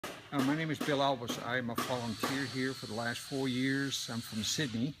My name is Bill Albers. I'm a volunteer here for the last 4 years. I'm from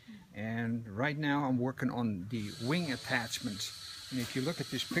Sydney, and right now I'm working on the wing attachments. And if you look at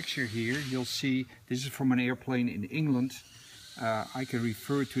this picture here, you'll see this is from an airplane in England. I can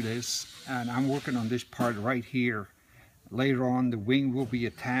refer to this, and I'm working on this part right here. Later on, the wing will be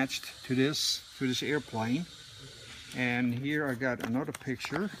attached to this airplane. And here I got another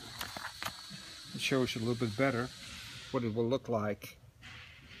picture. It shows you a little bit better what it will look like.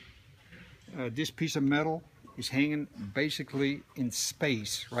 This piece of metal is hanging basically in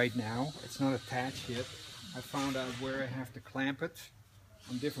space right now. It's not attached yet. I found out where I have to clamp it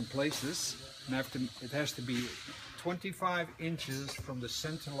on different places. And it has to be 25 inches from the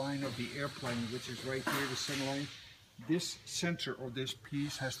center line of the airplane, which is right here, the center line. This center of this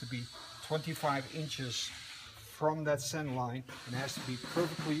piece has to be 25 inches from that center line and has to be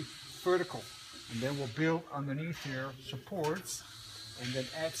perfectly vertical. And then we'll build underneath there supports and then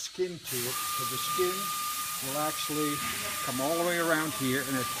add skin to it. So the skin will actually come all the way around here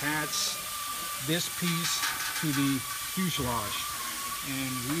and attach this piece to the fuselage.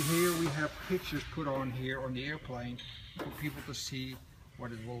 And we have pictures put on here on the airplane for people to see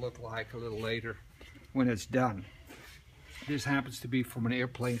what it will look like a little later when it's done. This happens to be from an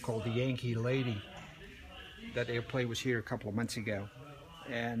airplane called the Yankee Lady. That airplane was here a couple of months ago.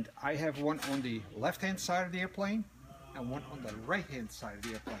 And I have one on the left-hand side of the airplane and one on the right-hand side of the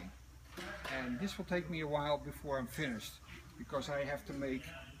airplane. And this will take me a while before I'm finished, because I have to make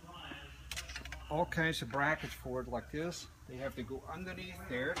all kinds of brackets for it like this. They have to go underneath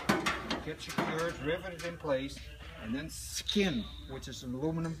there, get secured, riveted in place, and then skin, which is an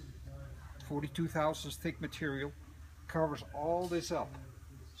aluminum 42 thousandths thick material, covers all this up.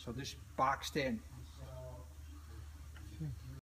 So this boxed in.